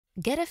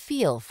Get a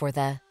feel for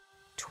the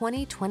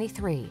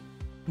 2023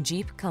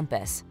 Jeep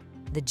Compass.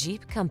 The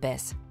Jeep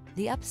Compass,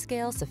 the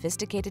upscale,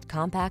 sophisticated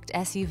compact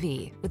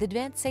SUV with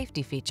advanced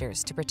safety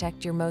features to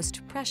protect your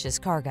most precious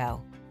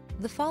cargo.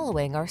 The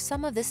following are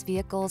some of this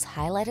vehicle's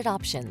highlighted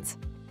options: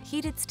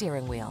 heated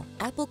steering wheel,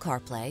 Apple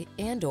CarPlay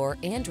and/or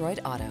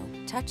Android Auto,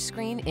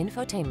 touchscreen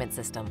infotainment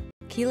system,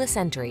 keyless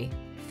entry,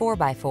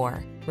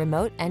 4x4,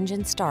 remote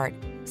engine start,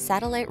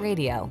 satellite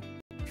radio,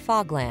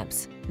 fog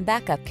lamps,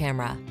 backup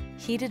camera,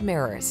 heated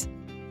mirrors.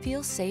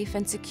 Feel safe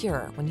and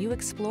secure when you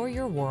explore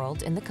your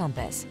world in the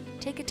Compass.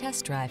 Take a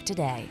test drive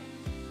today.